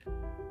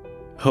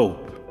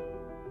Hope.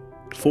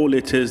 Four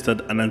letters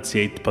that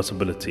enunciate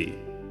possibility,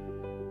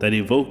 that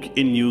evoke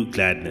in you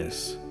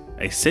gladness,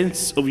 a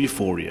sense of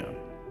euphoria,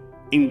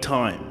 in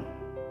time,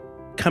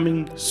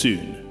 coming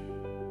soon,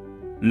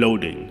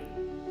 loading,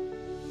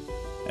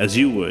 as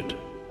you would,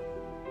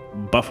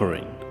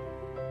 buffering.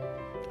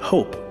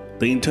 Hope,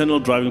 the internal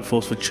driving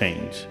force for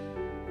change,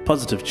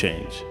 positive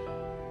change,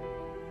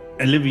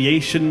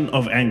 alleviation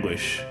of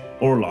anguish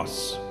or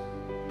loss.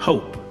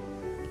 Hope,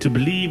 to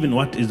believe in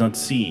what is not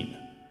seen,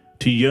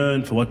 to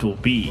yearn for what will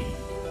be,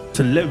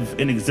 to live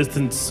in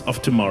existence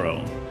of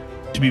tomorrow,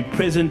 to be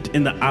present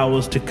in the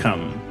hours to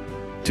come,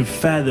 to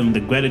fathom the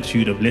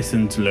gratitude of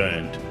lessons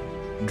learned,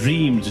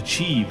 dreams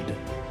achieved,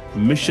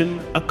 mission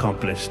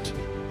accomplished,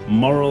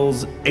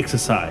 morals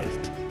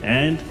exercised,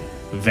 and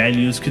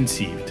values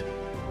conceived.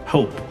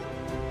 Hope,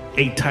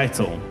 a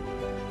title,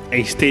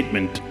 a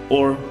statement,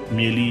 or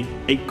merely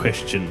a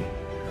question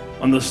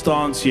on the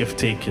stance you have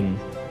taken,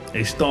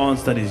 a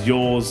stance that is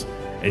yours,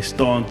 a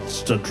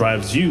stance that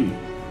drives you,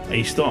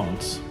 a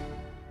stance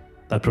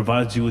that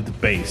provides you with the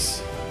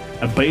base,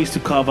 a base to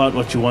carve out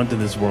what you want in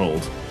this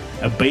world,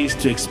 a base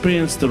to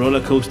experience the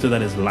roller coaster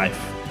that is life.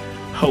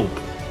 Hope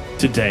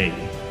today,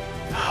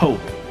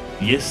 hope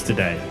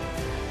yesterday,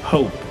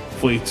 hope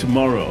for a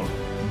tomorrow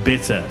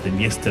better than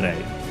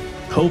yesterday.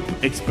 Hope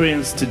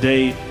experienced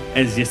today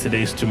as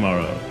yesterday's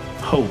tomorrow.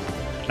 Hope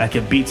like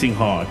a beating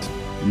heart,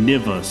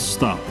 never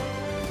stop.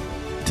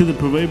 To the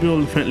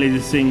proverbial fat lady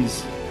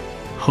sings,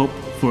 hope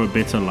for a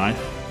better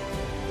life,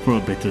 for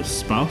a better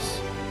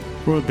spouse,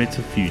 for a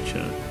better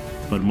future,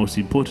 but most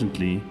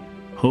importantly,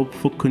 hope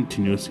for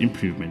continuous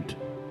improvement,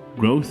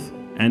 growth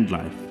and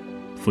life,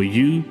 for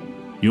you,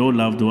 your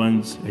loved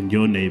ones and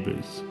your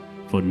neighbors,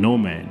 for no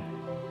man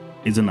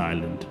is an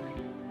island.